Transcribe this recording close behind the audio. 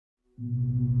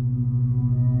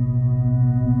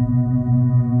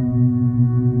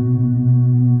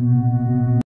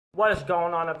What is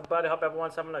going on, everybody? Hope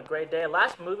everyone's having a great day.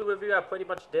 Last movie review I pretty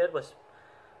much did was,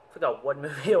 I forgot what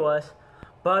movie it was,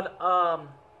 but I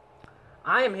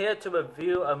am here to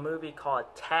review a movie called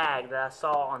Tag that I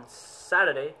saw on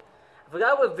Saturday. I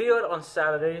forgot to review it on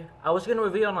Saturday. I was gonna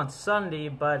review it on Sunday,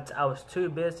 but I was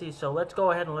too busy. So let's go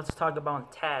ahead and let's talk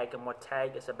about Tag and what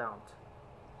Tag is about.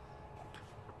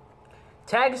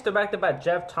 Tag is directed by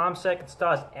Jeff Tomsic and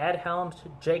stars Ed Helms,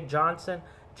 Jake Johnson,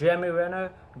 Jeremy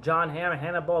Renner, John Hamm, and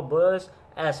Hannibal Burress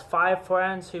as 5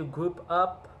 friends who group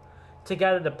up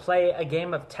together to play a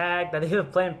game of tag that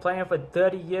they've been playing for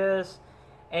 30 years.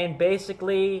 And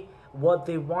basically, what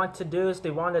they want to do is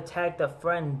they want to tag their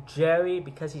friend Jerry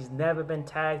because he's never been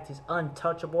tagged. He's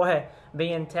untouchable at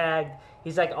being tagged.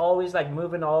 He's like always like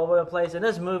moving all over the place. And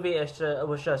this movie it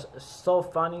was just so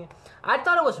funny. I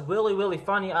thought it was really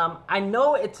funny. I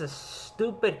know it's a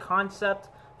stupid concept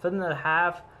for them to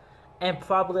have, and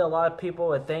probably a lot of people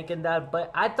were thinking that,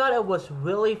 but I thought it was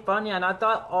really funny, and I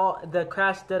thought all the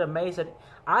cast did amazing.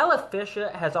 Isla Fisher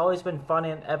has always been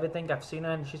funny in everything I've seen her,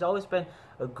 and she's always been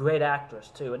a great actress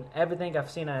too, in everything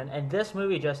I've seen her in. And this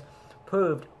movie just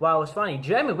proved why it was funny.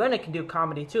 Jeremy Renner can do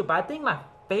comedy too, but I think my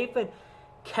favorite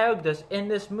characters in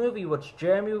this movie was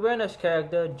Jeremy Renner's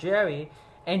character, Jerry,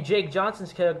 and Jake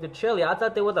Johnson's character, Chili. I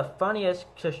thought they were the funniest,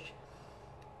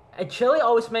 and Chili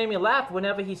always made me laugh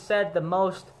whenever he said the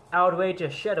most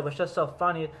outrageous shit. It was just so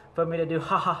funny for me to do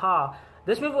ha ha ha.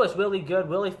 This movie was really good,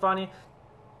 really funny.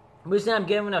 The reason I'm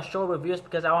giving a short review is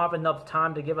because I don't have enough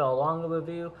time to give it a longer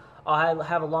review. I'll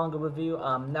have a longer review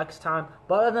next time.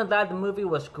 But other than that, the movie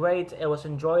was great. It was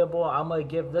enjoyable. I'm going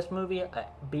to give this movie a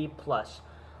B+.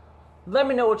 Let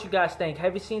me know what you guys think.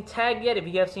 Have you seen Tag yet? If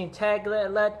you have seen Tag,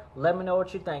 let me know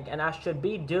what you think. And I should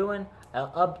be doing an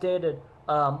updated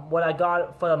what I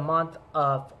got for the month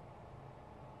of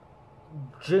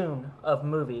June of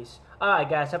movies. Alright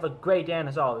guys, have a great day, and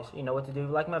as always, you know what to do.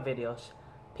 Like my videos.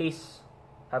 Peace.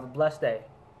 Have a blessed day.